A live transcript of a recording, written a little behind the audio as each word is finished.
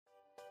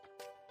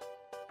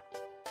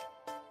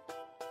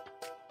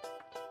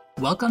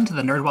Welcome to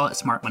the NerdWallet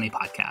Smart Money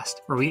Podcast,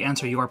 where we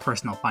answer your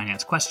personal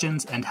finance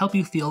questions and help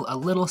you feel a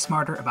little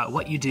smarter about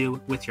what you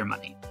do with your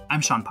money.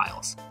 I'm Sean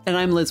Piles. And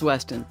I'm Liz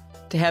Weston.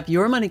 To have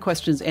your money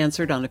questions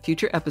answered on a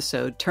future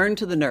episode, turn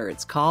to the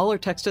nerds. Call or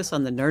text us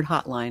on the Nerd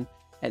Hotline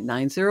at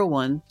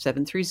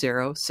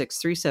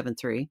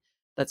 901-730-6373.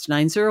 That's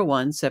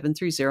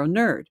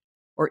 901-730-NERD.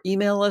 Or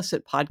email us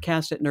at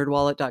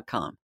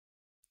podcast@nerdwallet.com.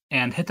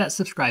 And hit that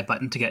subscribe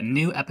button to get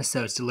new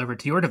episodes delivered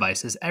to your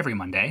devices every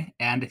Monday.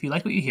 And if you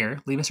like what you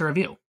hear, leave us a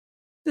review.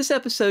 This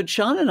episode,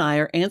 Sean and I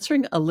are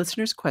answering a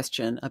listener's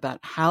question about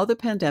how the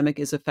pandemic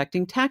is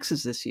affecting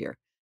taxes this year,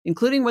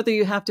 including whether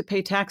you have to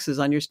pay taxes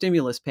on your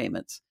stimulus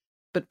payments.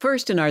 But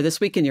first, in our This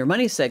Week in Your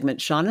Money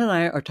segment, Sean and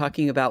I are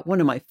talking about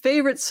one of my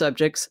favorite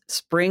subjects,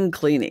 spring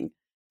cleaning,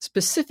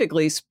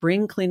 specifically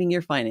spring cleaning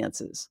your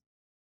finances.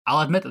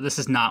 I'll admit that this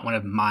is not one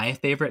of my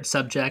favorite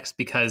subjects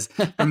because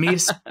for me,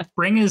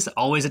 spring is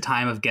always a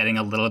time of getting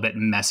a little bit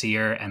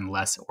messier and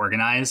less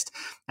organized.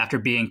 After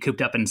being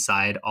cooped up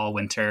inside all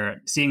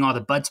winter, seeing all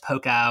the buds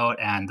poke out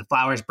and the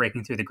flowers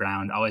breaking through the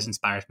ground always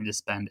inspires me to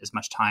spend as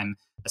much time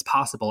as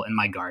possible in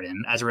my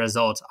garden. As a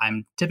result,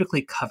 I'm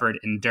typically covered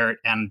in dirt,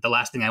 and the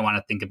last thing I want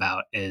to think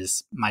about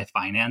is my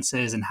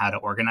finances and how to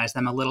organize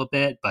them a little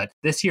bit. But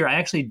this year, I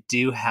actually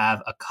do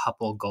have a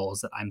couple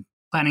goals that I'm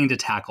planning to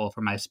tackle for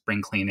my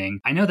spring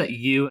cleaning. I know that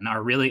you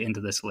are really into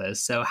this,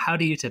 Liz. So how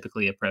do you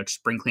typically approach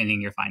spring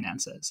cleaning your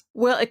finances?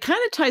 Well, it kind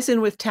of ties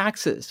in with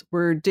taxes.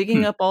 We're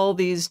digging up all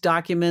these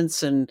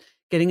documents and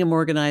getting them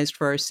organized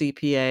for our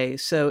CPA.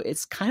 So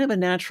it's kind of a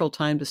natural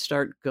time to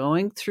start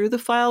going through the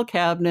file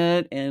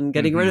cabinet and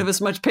getting rid of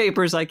as much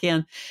paper as I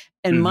can.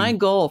 And my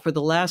goal for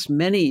the last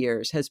many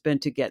years has been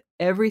to get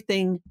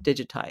everything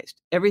digitized,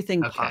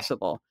 everything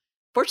possible.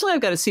 Fortunately,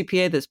 I've got a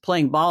CPA that's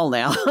playing ball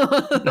now.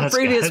 The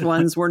previous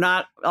ones were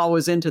not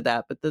always into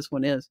that, but this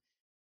one is.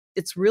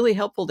 It's really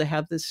helpful to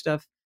have this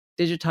stuff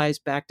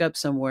digitized, backed up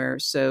somewhere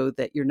so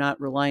that you're not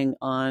relying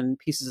on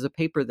pieces of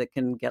paper that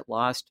can get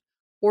lost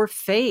or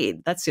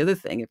fade. That's the other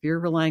thing. If you're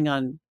relying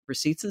on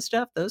receipts and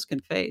stuff, those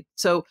can fade.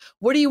 So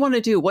what do you want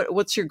to do?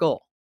 What's your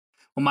goal?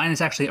 Well, mine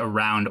is actually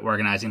around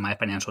organizing my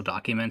financial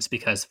documents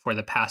because for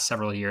the past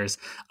several years,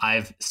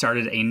 I've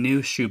started a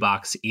new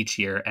shoebox each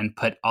year and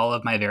put all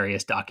of my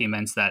various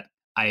documents that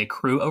I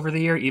accrue over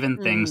the year,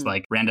 even things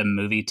like random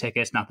movie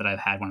tickets. Not that I've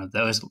had one of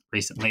those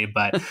recently,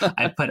 but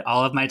I put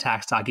all of my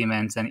tax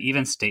documents and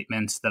even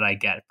statements that I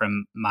get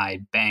from my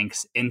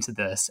banks into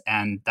this.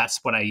 And that's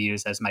what I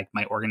use as my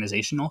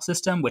organizational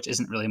system, which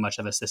isn't really much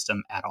of a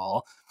system at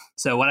all.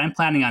 So what I'm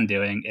planning on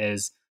doing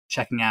is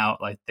checking out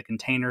like the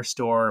Container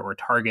Store or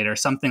Target or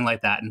something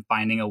like that and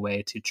finding a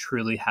way to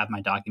truly have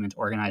my documents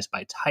organized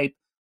by type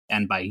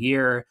and by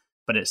year.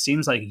 But it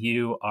seems like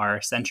you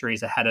are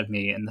centuries ahead of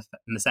me in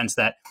the sense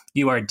that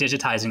you are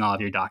digitizing all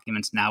of your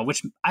documents now,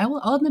 which I'll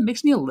admit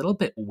makes me a little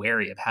bit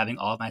wary of having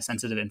all of my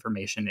sensitive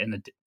information in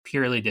the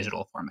purely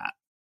digital format.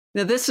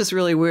 Now, this is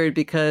really weird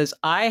because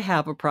I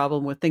have a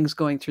problem with things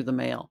going through the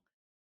mail.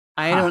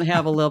 I don't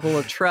have a level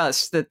of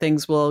trust that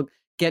things will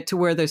get to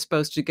where they're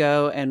supposed to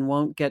go and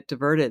won't get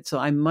diverted. So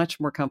I'm much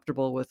more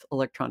comfortable with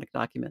electronic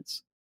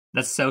documents.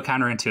 That's so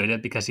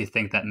counterintuitive because you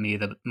think that me,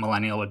 the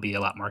millennial, would be a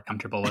lot more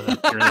comfortable with a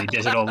purely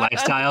digital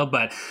lifestyle.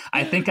 But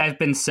I think I've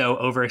been so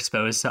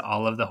overexposed to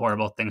all of the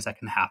horrible things that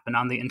can happen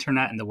on the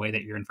internet and the way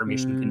that your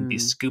information can be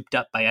scooped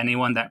up by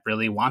anyone that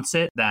really wants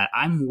it, that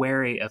I'm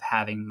wary of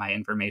having my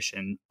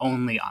information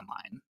only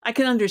online. I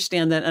can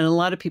understand that. And a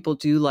lot of people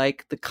do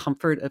like the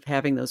comfort of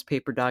having those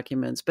paper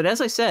documents. But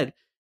as I said,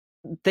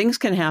 things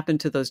can happen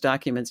to those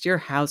documents. Your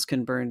house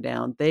can burn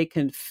down. They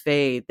can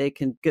fade. They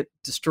can get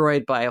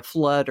destroyed by a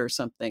flood or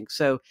something.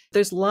 So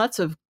there's lots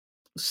of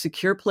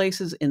secure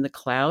places in the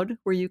cloud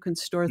where you can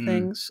store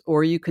things,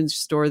 or you can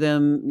store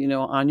them,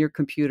 on your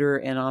computer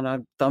and on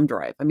a thumb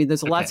drive. I mean,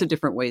 there's lots of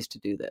different ways to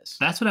do this.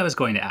 That's what I was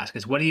going to ask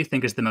is what do you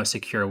think is the most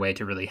secure way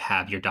to really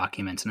have your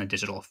documents in a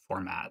digital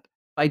format?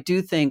 I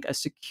do think a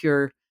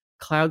secure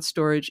cloud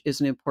storage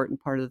is an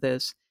important part of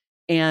this.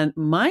 And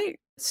my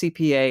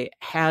CPA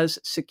has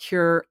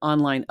secure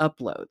online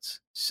uploads.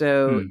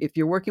 So if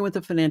you're working with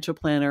a financial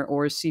planner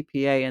or a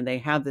CPA and they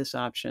have this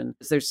option,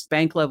 there's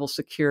bank level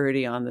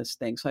security on this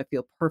thing. So I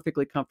feel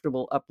perfectly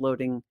comfortable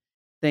uploading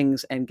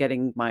things and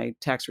getting my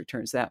tax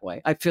returns that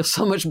way. I feel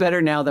so much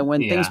better now than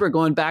when things were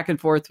going back and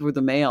forth through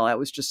the mail. That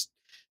was just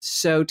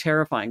so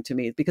terrifying to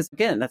me because,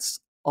 again, that's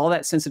all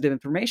that sensitive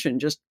information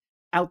just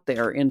out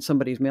there in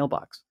somebody's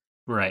mailbox.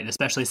 Right.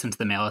 Especially since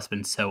the mail has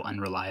been so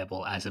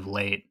unreliable as of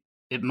late.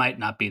 It might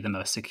not be the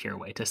most secure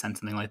way to send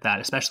something like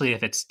that, especially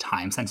if it's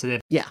time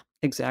sensitive. Yeah,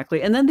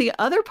 exactly. And then the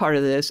other part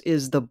of this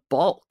is the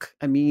bulk.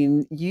 I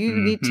mean, you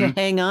need to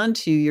hang on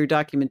to your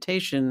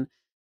documentation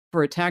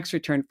for a tax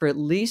return for at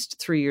least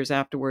 3 years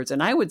afterwards.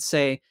 And I would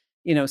say,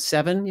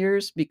 7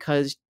 years,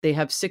 because they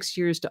have 6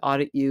 years to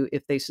audit you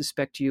if they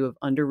suspect you of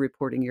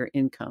underreporting your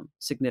income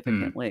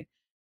significantly.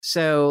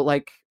 So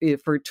like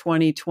for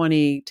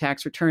 2020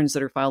 tax returns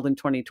that are filed in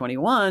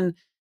 2021,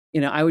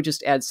 I would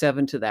just add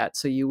 7 to that.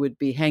 So you would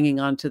be hanging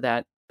on to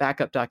that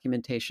backup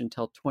documentation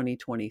till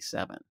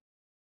 2027.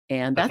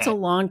 And that's a Okay.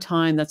 long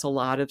time. That's a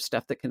lot of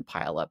stuff that can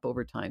pile up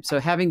over time. So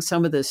having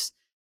some of this,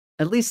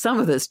 at least some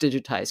of this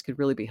digitized could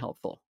really be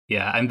helpful.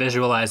 Yeah, I'm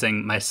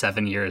visualizing my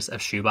 7 years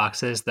of shoe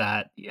boxes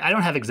that I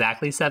don't have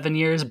exactly 7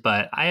 years,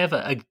 but I have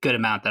a good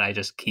amount that I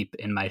just keep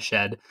in my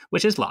shed,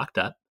 which is locked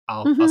up.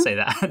 I'll Hmm. say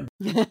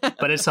that.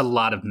 But it's a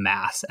lot of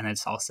mass, and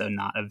it's also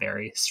not a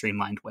very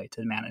streamlined way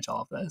to manage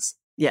all of this.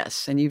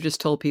 Yes. And you've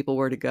just told people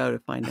where to go to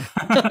find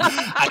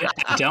I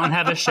don't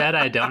have a shed.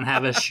 I don't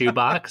have a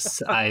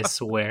shoebox. I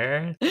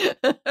swear. it.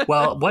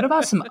 Well, what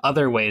about some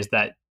other ways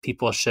that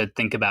people should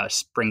think about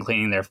spring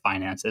cleaning their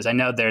finances? I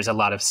know there's a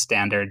lot of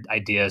standard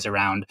ideas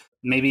around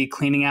maybe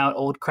cleaning out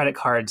old credit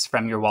cards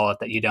from your wallet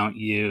that you don't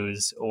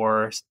use,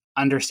 or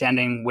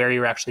understanding where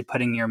you're actually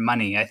putting your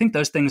money. I think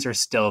those things are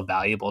still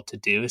valuable to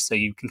do. So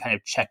you can kind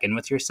of check in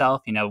with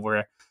yourself.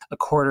 We're a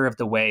quarter of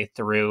the way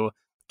through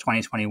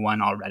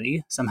 2021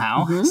 already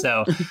somehow. Hmm.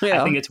 So I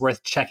Yeah. think it's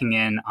worth checking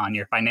in on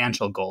your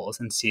financial goals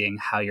and seeing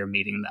how you're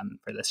meeting them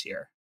for this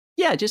year.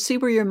 Yeah, just see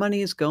where your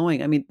money is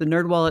going. I mean, the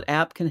NerdWallet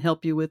app can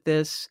help you with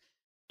this.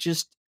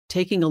 Just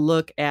taking a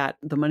look at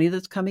the money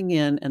that's coming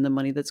in and the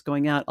money that's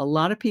going out. A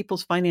lot of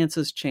people's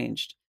finances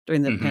changed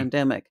during the Hmm.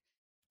 pandemic,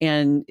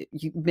 and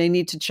you may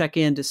need to check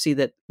in to see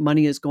that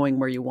money is going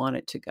where you want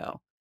it to go.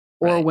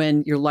 Or Right.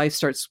 when your life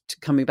starts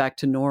coming back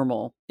to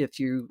normal, if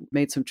you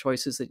made some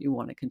choices that you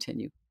want to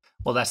continue.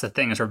 Well, that's the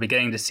thing is we're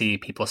beginning to see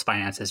people's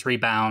finances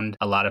rebound.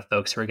 A lot of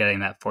folks who are getting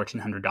that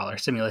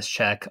 $1,400 stimulus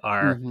check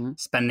are Hmm.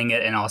 spending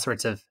it in all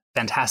sorts of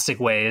fantastic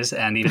ways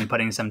and even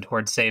putting some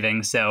towards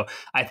savings. So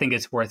I think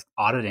it's worth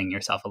auditing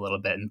yourself a little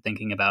bit and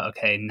thinking about,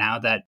 okay, now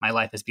that my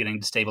life is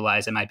beginning to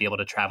stabilize, I might be able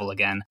to travel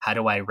again. How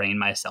do I rein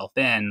myself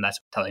in? That's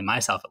telling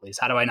myself at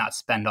least. How do I not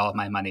spend all of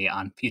my money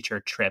on future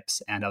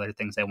trips and other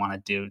things I want to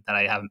do that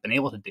I haven't been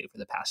able to do for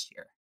the past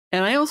year?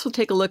 And I also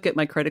take a look at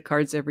my credit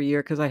cards every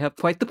year because I have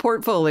quite the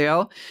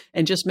portfolio,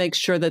 and just make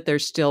sure that they're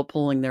still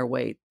pulling their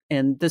weight.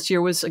 And this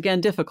year was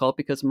again difficult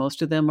because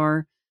most of them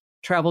are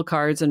travel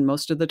cards, and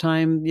most of the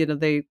time,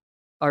 they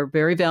are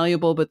very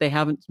valuable, but they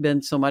haven't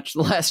been so much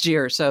the last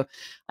year. So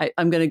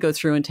I'm going to go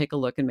through and take a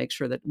look and make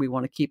sure that we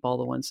want to keep all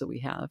the ones that we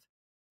have.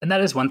 And that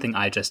is one thing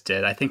I just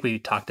did. I think we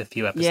talked a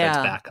few episodes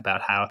Yeah. back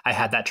about how I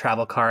had that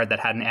travel card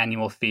that had an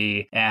annual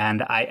fee,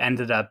 and I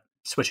ended up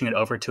switching it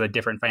over to a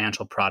different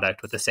financial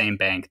product with the same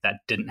bank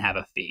that didn't have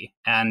a fee.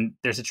 And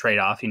there's a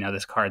trade-off.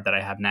 This card that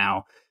I have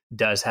now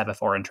does have a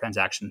foreign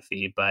transaction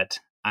fee, but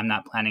I'm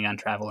not planning on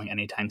traveling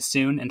anytime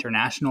soon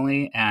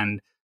internationally. And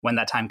when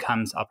that time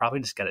comes, I'll probably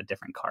just get a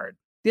different card.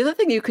 The other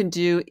thing you can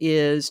do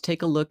is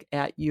take a look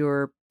at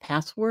your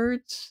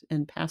passwords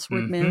and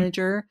password Hmm.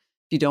 manager.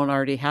 If you don't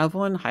already have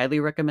one, highly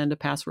recommend a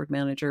password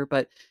manager,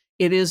 but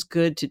it is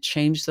good to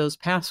change those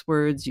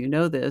passwords. You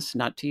know this,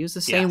 not to use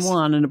the same Yes.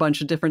 one in a bunch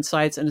of different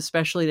sites, and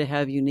especially to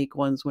have unique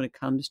ones when it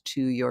comes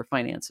to your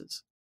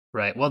finances.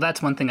 Right. Well,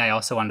 that's one thing I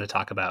also wanted to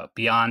talk about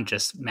beyond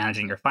just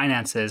managing your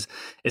finances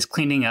is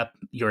cleaning up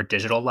your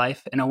digital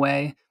life in a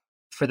way.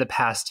 For the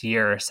past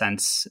year,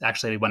 since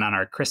actually we went on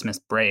our Christmas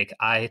break,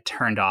 I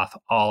turned off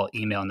all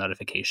email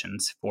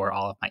notifications for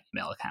all of my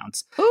email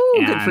accounts.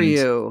 Oh, good for And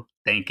you.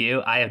 thank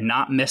you. I have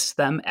not missed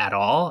them at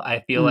all.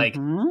 I feel like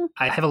Hmm.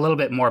 I have a little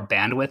bit more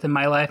bandwidth in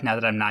my life now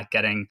that I'm not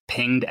getting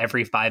pinged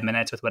every 5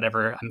 minutes with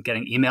whatever I'm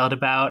getting emailed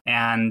about.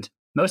 And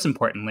most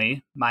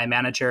importantly, my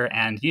manager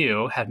and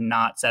you have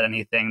not said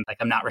anything like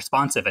I'm not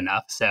responsive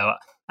enough. So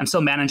I'm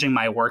still managing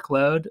my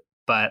workload,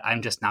 but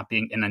I'm just not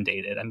being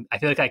inundated. I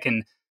feel like I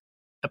can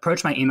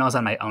approach my emails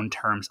on my own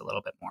terms a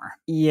little bit more.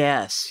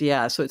 Yes,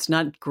 yeah. So it's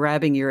not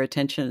grabbing your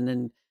attention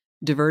and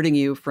diverting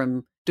you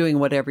from doing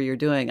whatever you're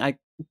doing. I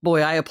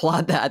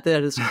applaud that.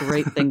 That is a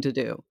great thing to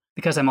do.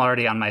 Because I'm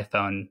already on my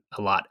phone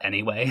a lot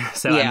anyway.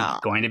 So I'm Yeah.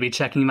 going to be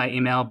checking my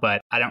email,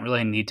 but I don't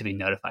really need to be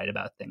notified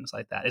about things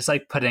like that. It's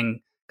like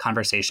putting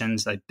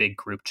conversations, like big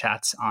group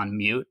chats, on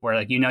mute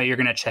where you're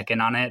going to check in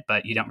on it,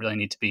 but you don't really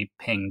need to be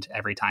pinged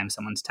every time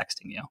someone's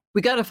texting you.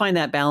 We got to find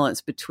that balance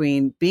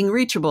between being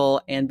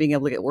reachable and being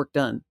able to get work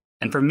done.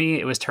 And for me,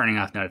 it was turning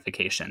off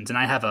notifications. And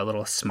I have a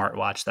little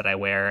smartwatch that I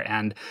wear.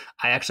 And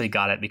I actually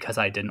got it because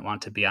I didn't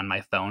want to be on my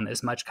phone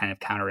as much, kind of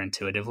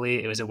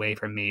counterintuitively. It was a way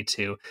for me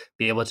to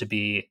be able to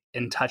be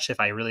in touch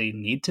if I really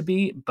need to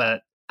be,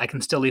 but I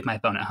can still leave my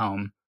phone at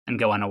home and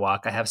go on a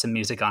walk. I have some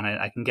music on it.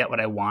 I can get what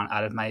I want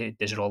out of my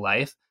digital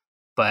life,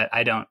 but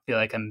I don't feel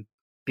like I'm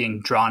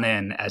being drawn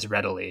in as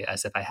readily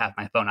as if I have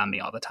my phone on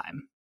me all the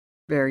time.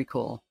 Very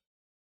cool.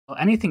 Well,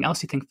 anything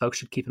else you think folks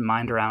should keep in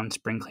mind around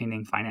spring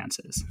cleaning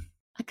finances?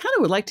 I kind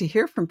of would like to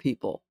hear from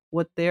people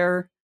what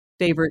their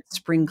favorite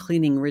spring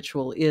cleaning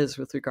ritual is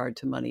with regard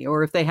to money,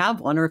 or if they have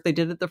one, or if they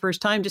did it the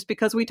first time just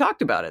because we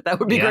talked about it. That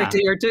would be great Yeah. to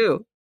hear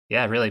too.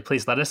 Yeah, really.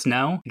 Please let us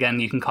know. Again,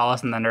 you can call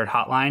us on the Nerd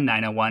Hotline,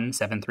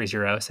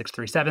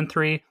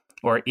 901-730-6373,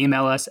 or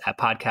email us at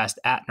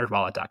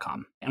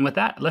podcast@nerdwallet.com. And with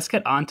that, let's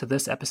get on to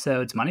this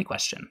episode's money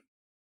question.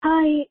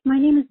 Hi, my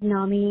name is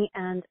Nami,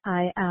 and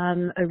I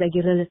am a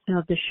regular listener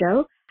of the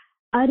show.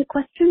 I had a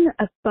question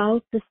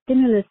about the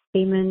stimulus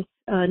payments,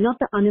 not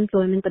the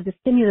unemployment, but the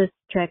stimulus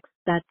checks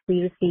that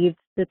we received,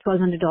 the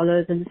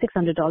 $1,200 and the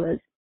 $600.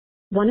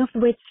 one of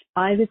which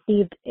I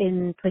received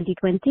in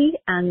 2020,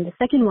 and the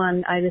second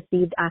one I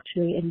received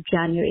actually in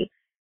January.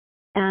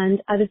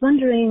 And I was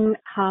wondering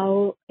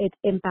how it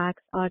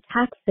impacts our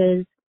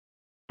taxes.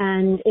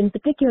 And in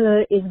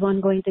particular, is one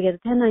going to get a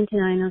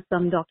 1099 or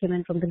some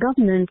document from the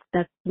government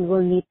that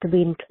will need to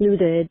be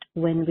included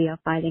when we are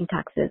filing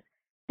taxes?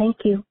 Thank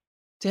you.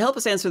 To help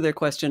us answer their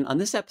question, on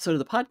this episode of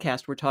the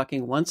podcast, we're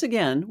talking once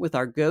again with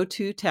our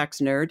go-to tax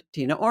nerd,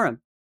 Tina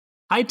Oram.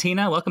 Hi,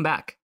 Tina. Welcome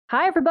back.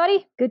 Hi,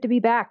 everybody. Good to be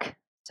back.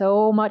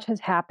 So much has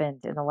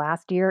happened in the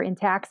last year in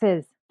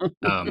taxes.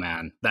 Oh,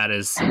 man, that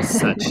is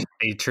such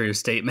a true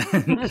statement.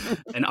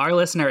 And our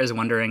listener is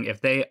wondering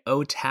if they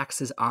owe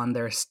taxes on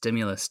their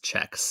stimulus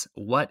checks.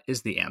 What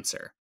is the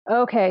answer?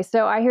 Okay,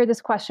 so I hear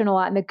this question a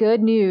lot. And the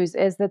good news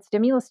is that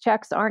stimulus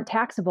checks aren't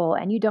taxable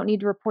and you don't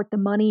need to report the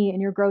money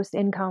in your gross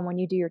income when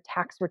you do your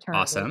tax return.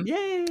 Awesome.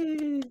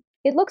 Yay!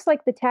 It looks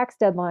like the tax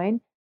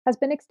deadline has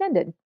been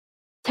extended.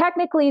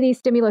 Technically, these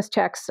stimulus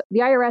checks,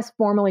 the IRS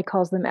formally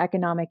calls them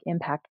economic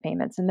impact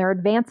payments, and they're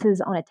advances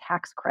on a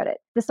tax credit.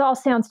 This all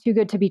sounds too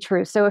good to be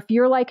true. So if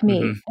you're like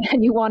me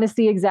and you want to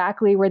see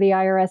exactly where the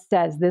IRS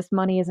says this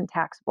money isn't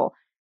taxable,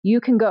 you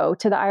can go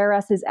to the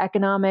IRS's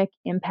Economic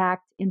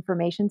Impact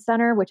Information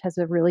Center, which has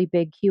a really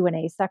big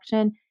Q&A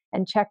section,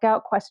 and check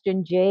out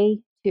question J2.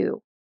 If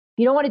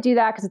you don't want to do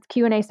that because its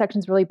Q&A section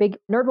is really big,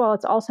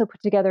 NerdWallet's also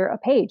put together a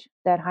page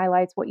that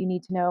highlights what you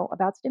need to know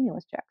about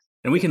stimulus checks.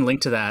 And we can link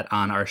to that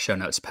on our show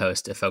notes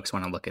post if folks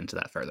want to look into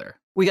that further.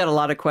 We got a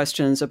lot of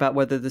questions about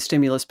whether the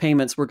stimulus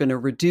payments were going to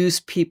reduce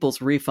people's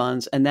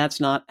refunds, and that's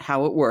not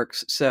how it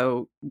works.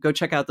 So go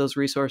check out those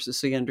resources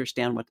so you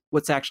understand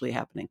what's actually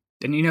happening.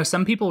 And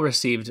some people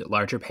received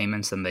larger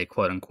payments than they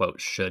quote unquote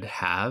should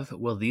have.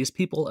 Will these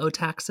people owe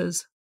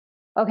taxes?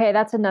 Okay,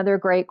 that's another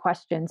great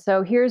question.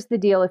 So here's the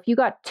deal. If you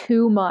got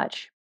too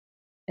much,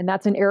 and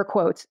that's in air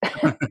quotes,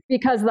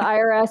 because the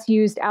IRS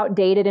used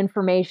outdated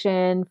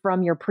information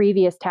from your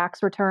previous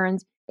tax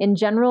returns, in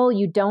general,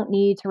 you don't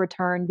need to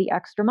return the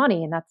extra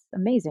money. And that's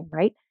amazing,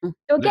 right?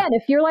 So again,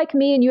 if you're like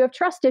me and you have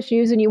trust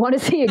issues and you want to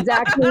see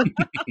exactly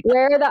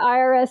where the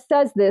IRS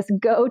says this,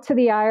 go to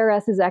the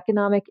IRS's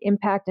Economic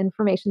Impact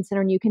Information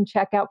Center and you can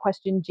check out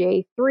question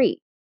J3.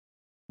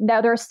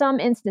 Now, there are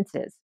some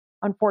instances,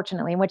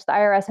 unfortunately, in which the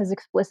IRS has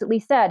explicitly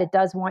said it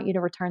does want you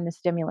to return the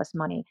stimulus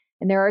money.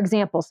 And there are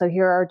examples. So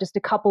here are just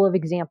a couple of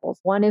examples.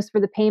 One is for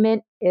the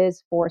payment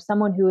is for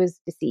someone who is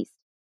deceased.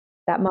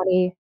 That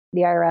money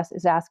the IRS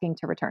is asking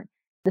to return.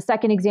 The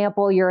second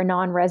example, you're a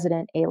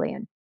non-resident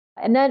alien.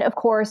 And then, of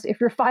course, if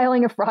you're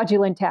filing a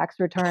fraudulent tax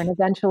return,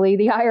 eventually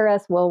the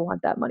IRS will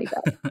want that money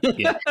back.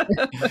 Yeah.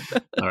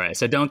 All right.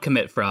 So don't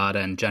commit fraud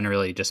and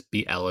generally just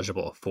be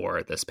eligible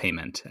for this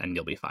payment and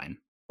you'll be fine.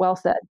 Well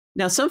said.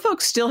 Now, some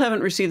folks still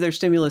haven't received their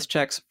stimulus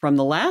checks from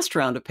the last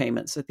round of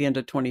payments at the end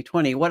of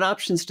 2020. What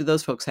options do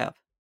those folks have?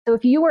 So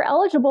if you were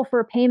eligible for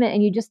a payment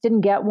and you just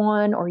didn't get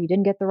one or you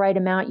didn't get the right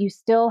amount, you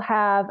still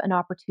have an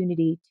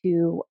opportunity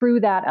to screw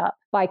that up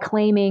by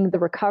claiming the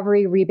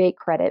recovery rebate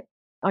credit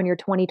on your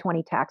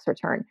 2020 tax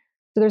return.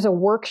 So there's a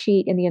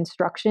worksheet in the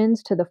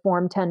instructions to the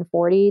Form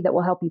 1040 that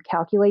will help you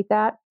calculate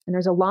that. And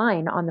there's a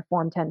line on the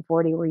Form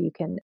 1040 where you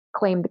can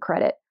claim the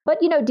credit. But,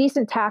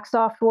 decent tax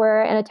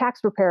software and a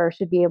tax preparer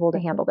should be able to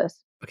handle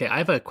this. Okay, I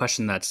have a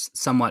question that's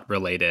somewhat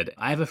related.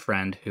 I have a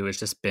friend who has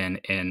just been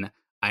in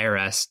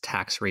IRS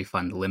tax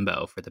refund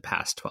limbo for the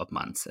past 12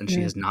 months, and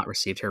she has not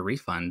received her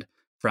refund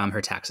from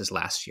her taxes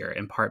last year,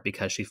 in part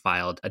because she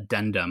filed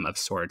addendum of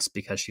sorts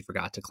because she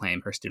forgot to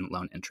claim her student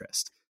loan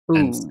interest. Ooh.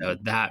 And so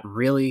that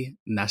really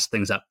messed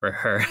things up for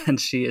her.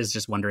 And she is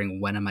just wondering,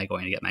 when am I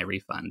going to get my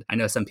refund? I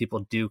know some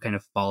people do kind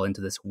of fall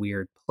into this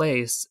weird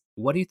place.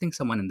 What do you think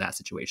someone in that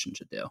situation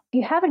should do? If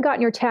you haven't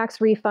gotten your tax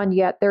refund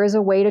yet, there is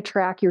a way to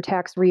track your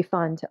tax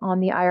refund on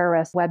the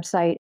IRS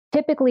website.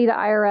 Typically, the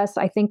IRS,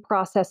 I think,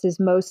 processes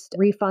most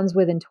refunds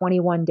within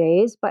 21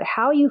 days, but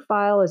how you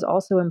file is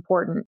also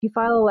important. If you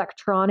file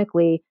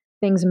electronically,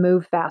 things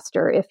move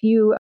faster. If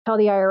you tell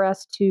the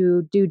IRS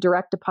to do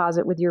direct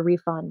deposit with your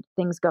refund,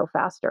 things go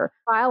faster.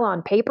 File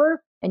on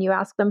paper and you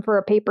ask them for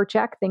a paper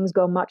check, things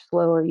go much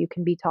slower. You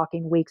can be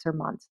talking weeks or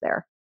months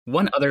there.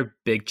 One other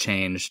big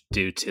change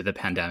due to the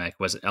pandemic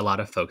was a lot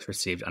of folks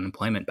received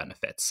unemployment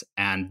benefits.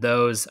 And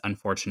those,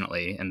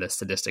 unfortunately, in this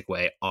sadistic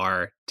way,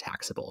 are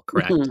taxable,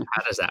 correct?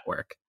 How does that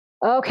work?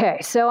 Okay,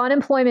 so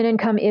unemployment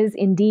income is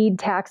indeed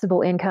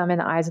taxable income in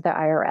the eyes of the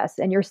IRS,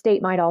 and your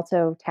state might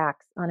also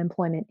tax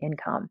unemployment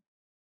income.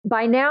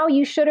 By now,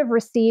 you should have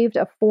received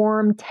a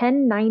Form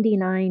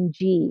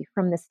 1099-G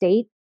from the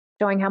state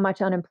showing how much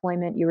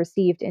unemployment you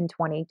received in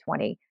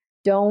 2020.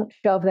 Don't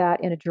shove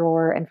that in a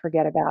drawer and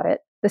forget about it.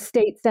 The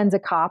state sends a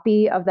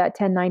copy of that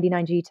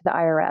 1099-G to the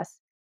IRS.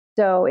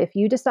 So if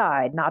you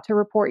decide not to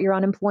report your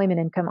unemployment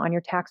income on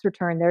your tax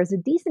return, there's a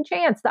decent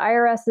chance the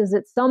IRS is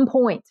at some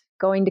point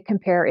going to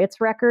compare its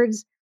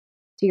records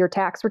to your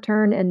tax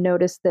return and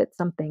notice that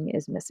something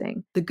is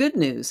missing. The good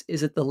news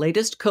is that the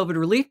latest COVID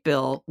relief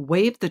bill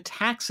waived the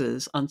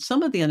taxes on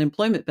some of the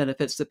unemployment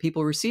benefits that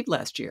people received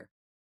last year.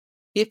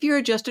 If your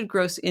adjusted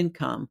gross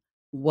income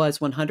was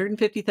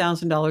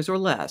 $150,000 or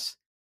less,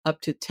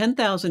 up to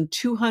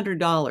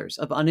 $10,200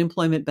 of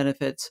unemployment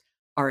benefits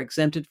are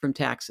exempted from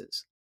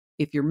taxes.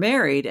 If you're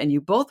married and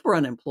you both were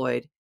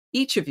unemployed,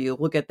 each of you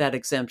will get that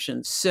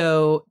exemption.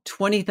 So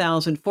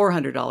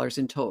 $20,400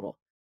 in total,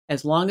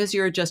 as long as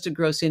your adjusted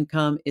gross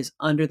income is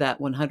under that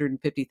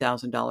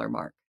 $150,000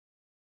 mark.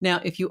 Now,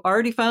 if you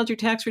already filed your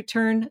tax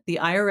return, the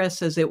IRS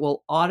says it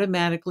will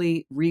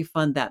automatically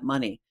refund that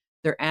money.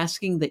 They're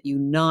asking that you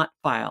not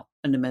file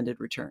an amended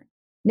return.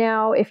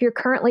 Now, if you're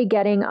currently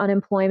getting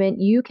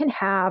unemployment, you can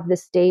have the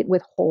state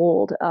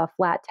withhold a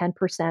flat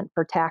 10%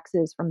 for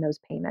taxes from those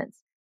payments.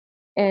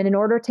 And in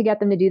order to get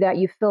them to do that,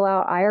 you fill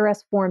out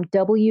IRS form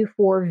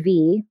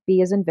W4V,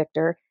 V as in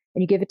Victor,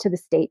 and you give it to the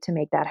state to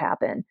make that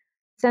happen.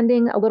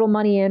 Sending a little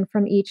money in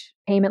from each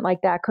payment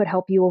like that could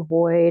help you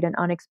avoid an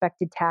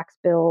unexpected tax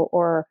bill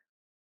or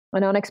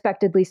an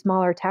unexpectedly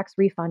smaller tax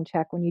refund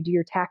check when you do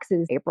your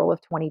taxes April of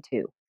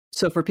 22.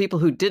 So for people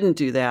who didn't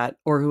do that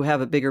or who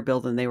have a bigger bill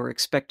than they were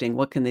expecting,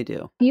 what can they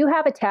do? If you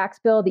have a tax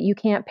bill that you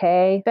can't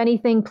pay, if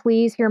anything,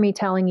 please hear me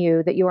telling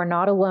you that you are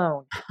not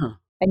alone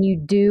and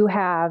you do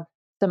have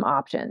some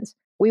options.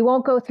 We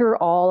won't go through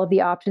all of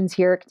the options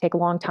here. It can take a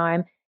long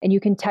time. And you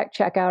can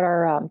check out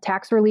our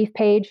tax relief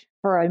page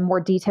for a more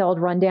detailed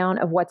rundown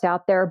of what's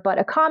out there. But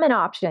a common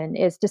option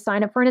is to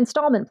sign up for an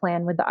installment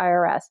plan with the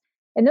IRS.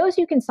 And those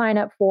you can sign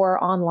up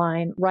for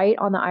online right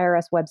on the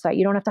IRS website.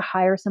 You don't have to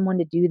hire someone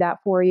to do that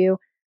for you.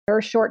 There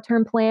are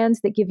short-term plans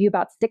that give you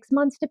about 6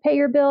 months to pay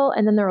your bill.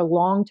 And then there are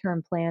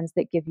long-term plans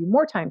that give you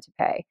more time to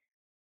pay.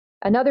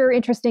 Another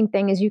interesting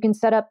thing is you can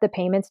set up the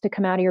payments to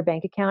come out of your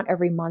bank account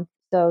every month.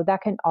 So that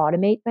can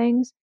automate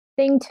things.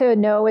 Thing to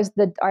know is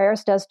the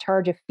IRS does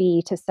charge a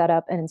fee to set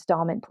up an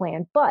installment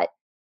plan, but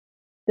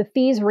the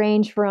fees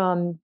range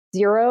from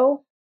 $0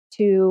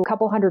 to a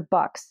couple $100,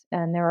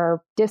 and there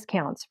are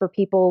discounts for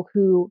people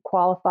who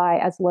qualify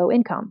as low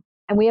income.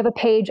 And we have a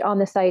page on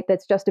the site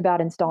that's just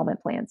about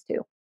installment plans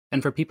too.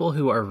 And for people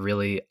who are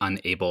really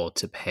unable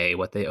to pay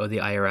what they owe the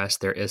IRS,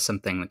 there is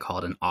something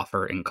called an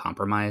offer in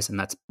compromise, and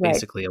that's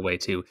basically a way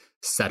to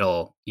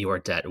settle your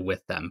debt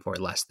with them for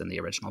less than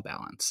the original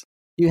balance.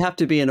 You have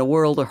to be in a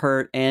world of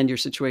hurt, and your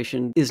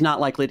situation is not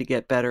likely to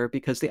get better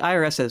because the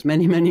IRS has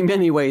many, many,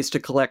 many ways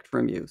to collect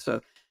from you. So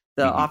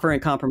the offer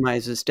and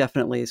compromise is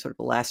definitely sort of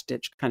a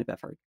last-ditch kind of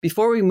effort.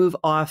 Before we move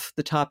off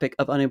the topic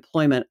of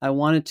unemployment, I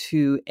wanted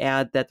to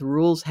add that the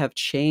rules have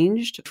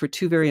changed for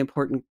two very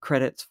important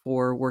credits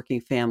for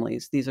working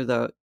families. These are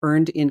the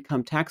Earned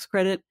Income Tax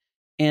Credit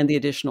and the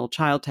Additional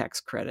Child Tax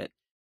Credit.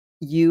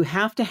 You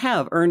have to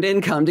have earned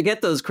income to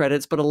get those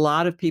credits, but a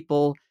lot of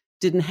people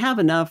didn't have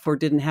enough or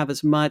didn't have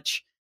as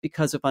much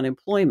because of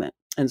unemployment.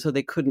 And so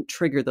they couldn't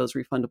trigger those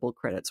refundable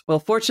credits. Well,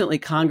 fortunately,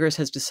 Congress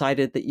has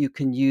decided that you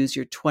can use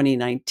your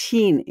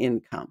 2019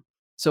 income.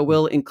 So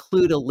we'll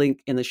include a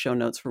link in the show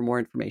notes for more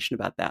information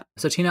about that.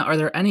 So Tina, are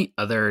there any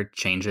other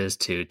changes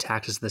to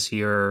taxes this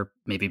year,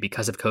 maybe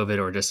because of COVID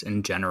or just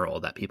in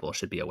general, that people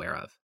should be aware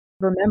of?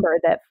 Remember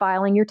that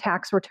filing your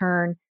tax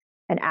return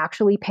and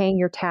actually paying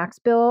your tax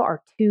bill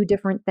are two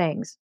different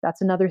things.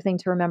 That's another thing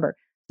to remember.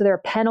 So there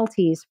are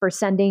penalties for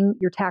sending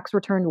your tax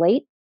return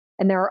late,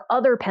 and there are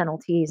other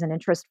penalties and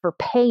interest for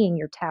paying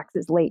your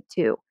taxes late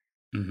too.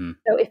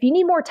 So if you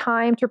need more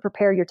time to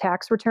prepare your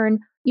tax return,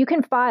 you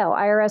can file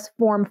IRS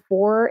Form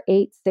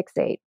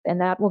 4868, and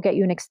that will get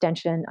you an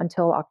extension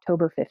until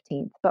October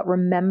 15th. But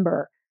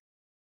remember,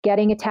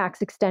 getting a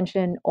tax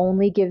extension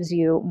only gives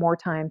you more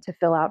time to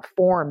fill out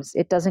forms.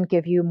 It doesn't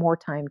give you more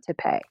time to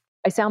pay.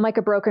 I sound like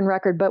a broken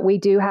record, but we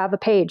do have a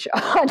page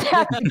on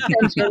tax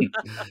extension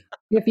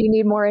if you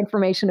need more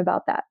information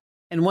about that.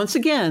 And once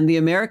again, the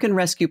American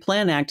Rescue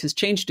Plan Act has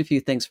changed a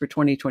few things for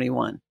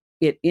 2021.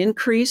 It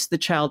increased the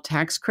child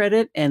tax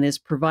credit and is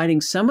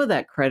providing some of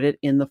that credit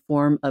in the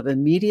form of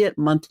immediate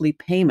monthly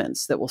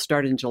payments that will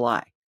start in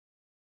July.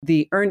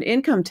 The Earned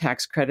Income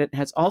Tax Credit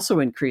has also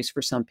increased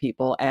for some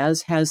people,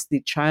 as has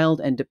the Child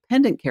and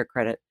Dependent Care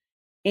Credit,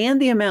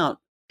 and the amount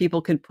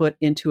people can put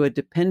into a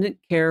Dependent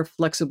Care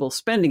Flexible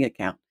Spending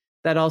Account.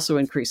 That also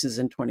increases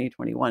in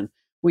 2021.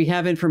 We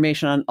have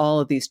information on all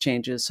of these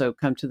changes, so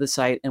come to the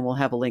site and we'll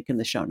have a link in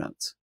the show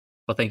notes.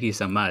 Well, thank you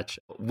so much.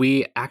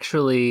 We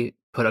actually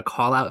put a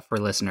call out for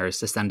listeners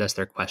to send us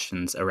their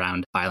questions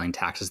around filing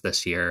taxes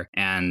this year.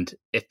 And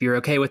if you're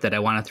okay with it, I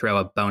want to throw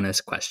a bonus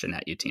question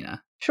at you,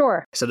 Tina.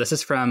 Sure. So this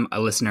is from a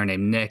listener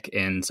named Nick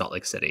in Salt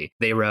Lake City.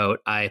 They wrote,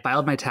 I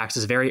filed my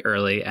taxes very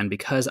early, and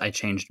because I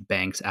changed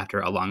banks after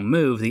a long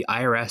move, the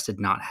IRS did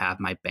not have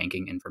my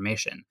banking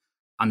information.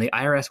 On the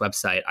IRS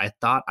website, I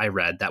thought I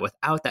read that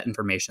without that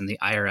information, the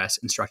IRS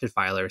instructed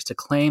filers to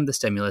claim the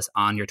stimulus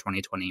on your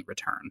 2020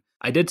 return.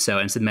 I did so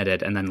and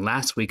submitted, and then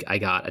last week I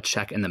got a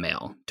check in the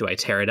mail. Do I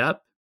tear it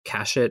up,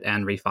 cash it,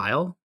 and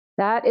refile?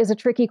 That is a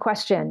tricky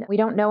question. We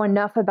don't know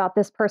enough about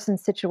this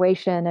person's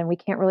situation, and we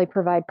can't really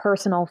provide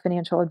personal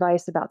financial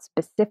advice about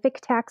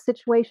specific tax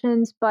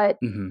situations, but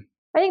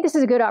I think this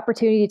is a good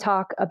opportunity to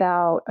talk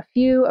about a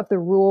few of the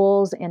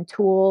rules and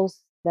tools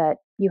that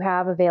you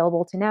have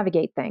available to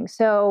navigate things.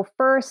 So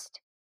first,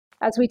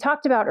 as we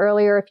talked about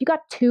earlier, if you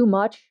got too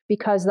much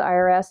because the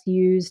IRS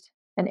used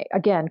And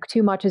again,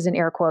 too much is in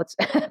air quotes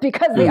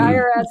because the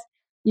IRS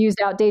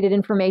used outdated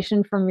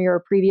information from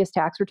your previous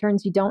tax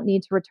returns. You don't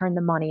need to return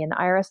the money. And the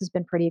IRS has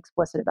been pretty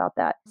explicit about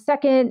that.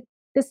 Second,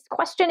 this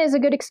question is a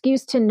good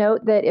excuse to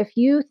note that if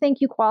you think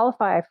you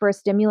qualify for a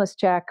stimulus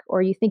check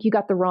or you think you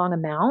got the wrong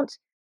amount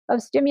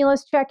of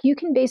stimulus check, you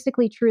can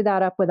basically true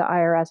that up with the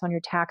IRS on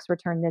your tax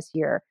return this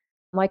year.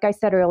 Like I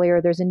said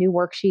earlier, there's a new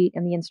worksheet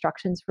in the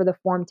instructions for the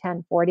Form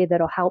 1040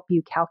 that'll help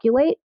you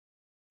calculate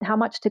how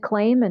much to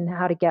claim and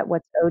how to get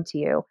what's owed to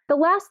you. The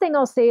last thing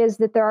I'll say is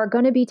that there are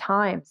going to be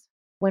times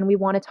when we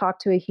want to talk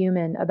to a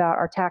human about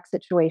our tax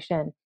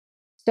situation.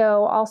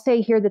 So I'll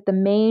say here that the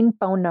main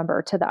phone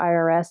number to the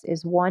IRS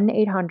is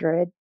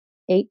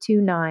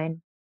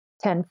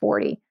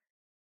 1-800-829-1040.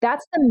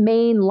 That's the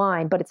main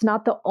line, but it's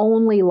not the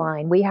only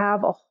line. We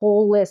have a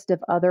whole list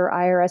of other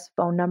IRS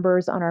phone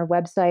numbers on our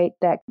website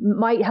that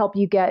might help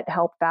you get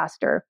help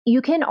faster.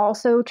 You can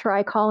also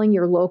try calling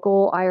your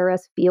local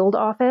IRS field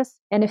office.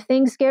 And if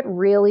things get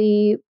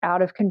really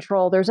out of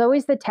control, there's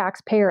always the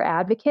taxpayer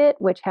advocate,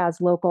 which has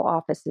local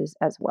offices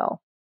as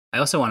well. I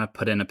also want to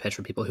put in a pitch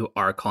for people who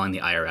are calling the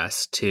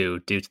IRS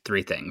to do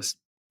 3 things.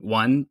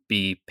 1,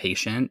 be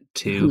patient.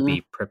 2,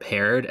 be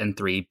prepared. And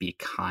 3, be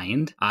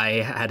kind.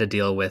 I had to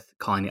deal with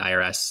calling the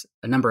IRS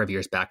a number of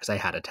years back because I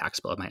had a tax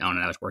bill of my own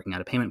and I was working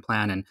out a payment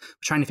plan and was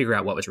trying to figure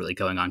out what was really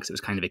going on because it was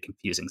kind of a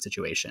confusing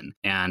situation.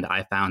 And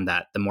I found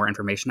that the more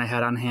information I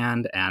had on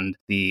hand and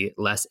the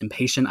less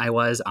impatient I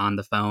was on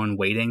the phone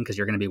waiting, because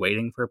you're going to be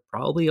waiting for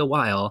probably a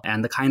while,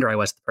 and the kinder I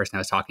was to the person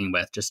I was talking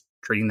with, just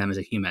treating them as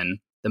a human,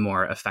 the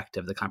more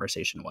effective the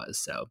conversation was.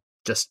 So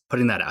just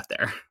putting that out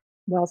there.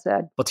 Well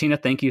said. Well, Tina,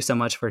 thank you so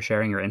much for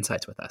sharing your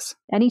insights with us.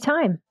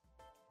 Anytime.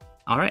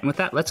 All right. And with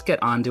that, let's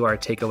get on to our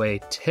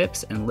takeaway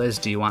tips. And Liz,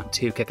 do you want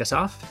to kick us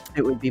off?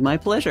 It would be my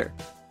pleasure.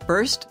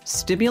 First,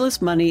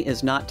 stimulus money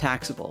is not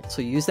taxable.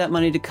 So use that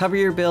money to cover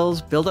your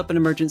bills, build up an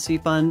emergency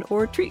fund,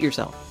 or treat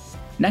yourself.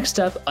 Next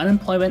up,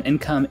 unemployment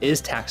income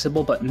is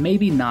taxable, but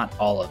maybe not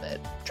all of it.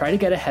 Try to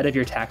get ahead of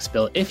your tax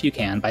bill if you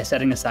can by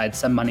setting aside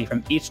some money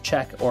from each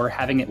check or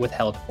having it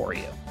withheld for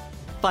you.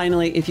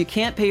 Finally, if you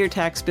can't pay your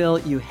tax bill,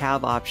 you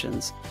have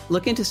options.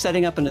 Look into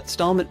setting up an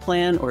installment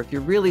plan, or if you're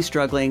really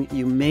struggling,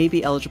 you may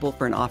be eligible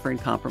for an offer in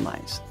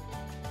compromise.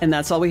 And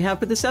that's all we have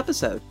for this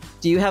episode.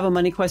 Do you have a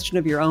money question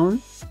of your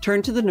own?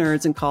 Turn to the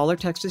Nerds and call or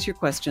text us your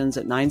questions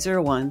at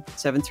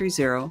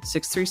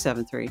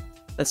 901-730-6373.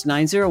 That's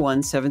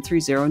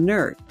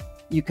 901-730-NERD.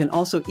 You can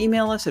also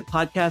email us at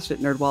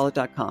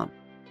podcast@nerdwallet.com.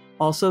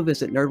 Also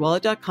visit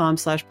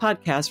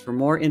nerdwallet.com/podcast for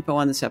more info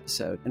on this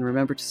episode. And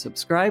remember to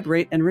subscribe,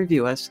 rate, and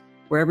review us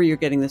wherever you're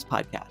getting this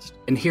podcast.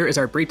 And here is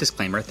our brief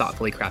disclaimer,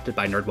 thoughtfully crafted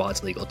by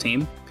NerdWallet's legal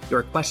team.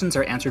 Your questions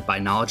are answered by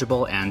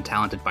knowledgeable and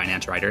talented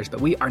finance writers,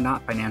 but we are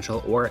not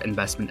financial or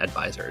investment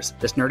advisors.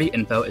 This nerdy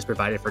info is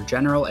provided for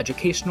general,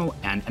 educational,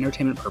 and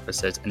entertainment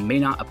purposes and may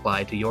not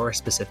apply to your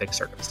specific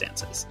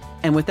circumstances.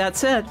 And with that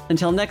said,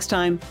 until next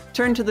time,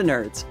 turn to the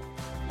nerds.